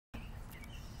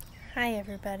Hi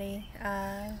everybody,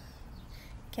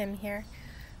 Kim here,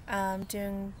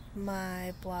 doing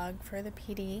my blog for the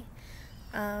PD.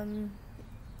 Um,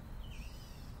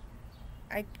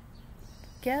 I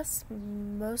guess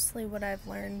mostly what I've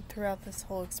learned throughout this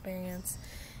whole experience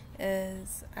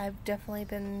is I've definitely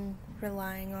been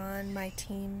relying on my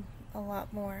team a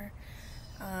lot more,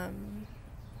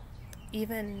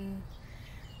 even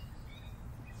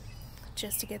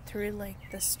just to get through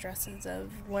like the stresses of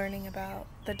learning about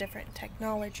the different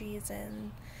technologies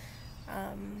and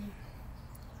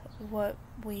what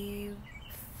we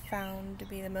found to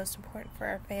be the most important for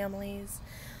our families,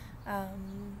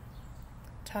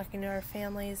 talking to our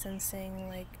families and seeing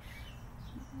like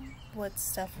what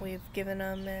stuff we've given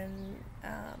them and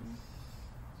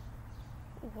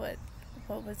what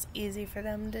was easy for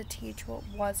them to teach, what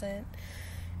wasn't,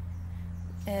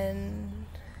 and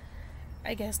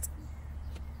I guess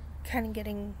kind of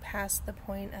getting past the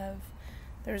point of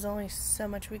there's only so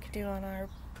much we could do on our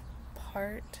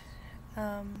part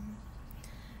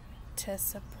to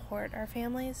support our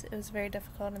families. It was very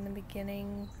difficult in the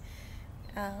beginning,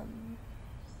 kind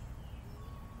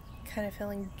of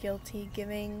feeling guilty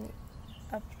giving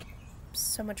up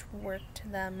so much work to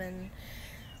them and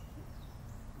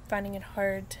finding it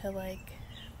hard to like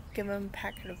give them a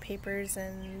packet of papers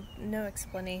and no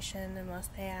explanation unless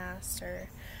they asked, or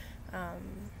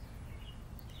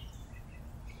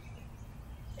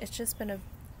it's just been a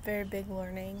very big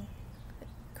learning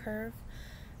curve,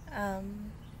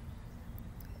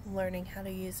 learning how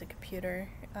to use a computer,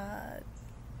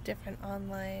 different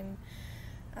online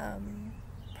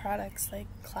products like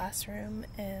Classroom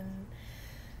and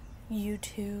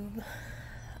YouTube.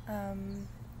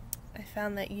 I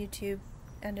found that YouTube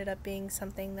ended up being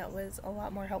something that was a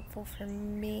lot more helpful for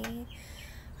me.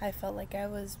 I felt like I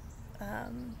was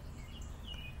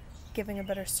giving a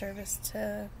better service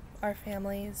to our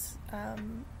families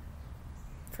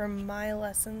for my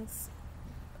lessons,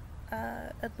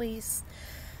 at least,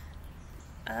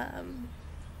 that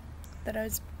I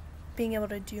was being able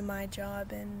to do my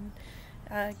job and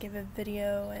give a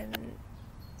video and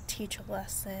teach a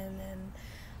lesson, and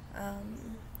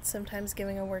sometimes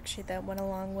giving a worksheet that went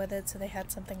along with it so they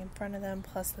had something in front of them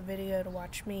plus the video to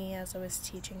watch me as I was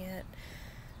teaching it.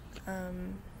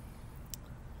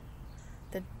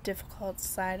 The difficult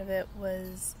side of it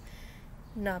was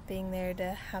not being there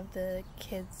to have the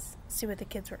kids see what the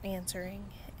kids were answering,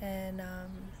 and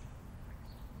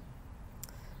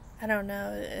I don't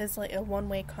know, it's like a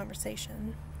one-way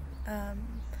conversation,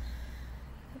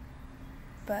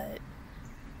 but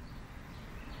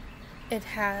it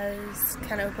has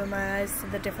kind of opened my eyes to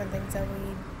the different things that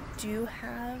we do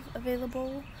have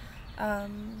available.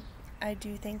 I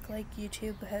do think like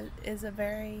YouTube is a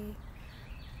very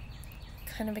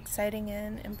kind of exciting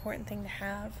and important thing to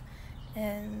have,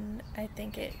 and I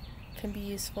think it can be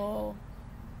useful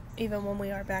even when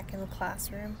we are back in the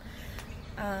classroom.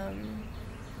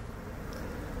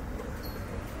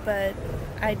 But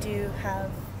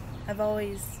I've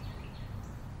always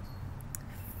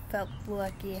felt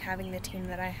lucky having the team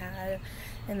that I had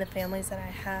and the families that I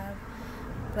have,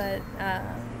 but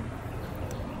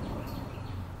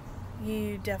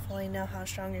you definitely know how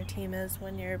strong your team is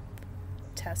when you're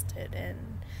tested,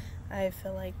 and I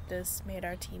feel like this made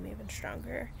our team even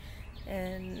stronger,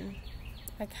 and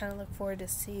I kind of look forward to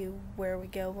see where we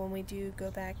go when we do go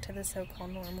back to the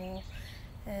so-called normal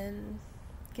and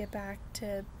get back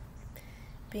to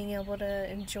being able to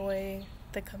enjoy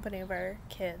the company of our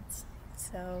kids.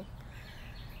 So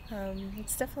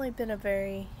it's definitely been a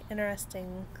very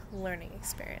interesting learning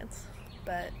experience,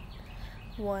 but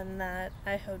one that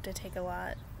I hope to take a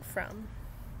lot from.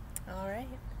 Alright,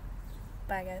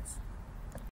 bye guys.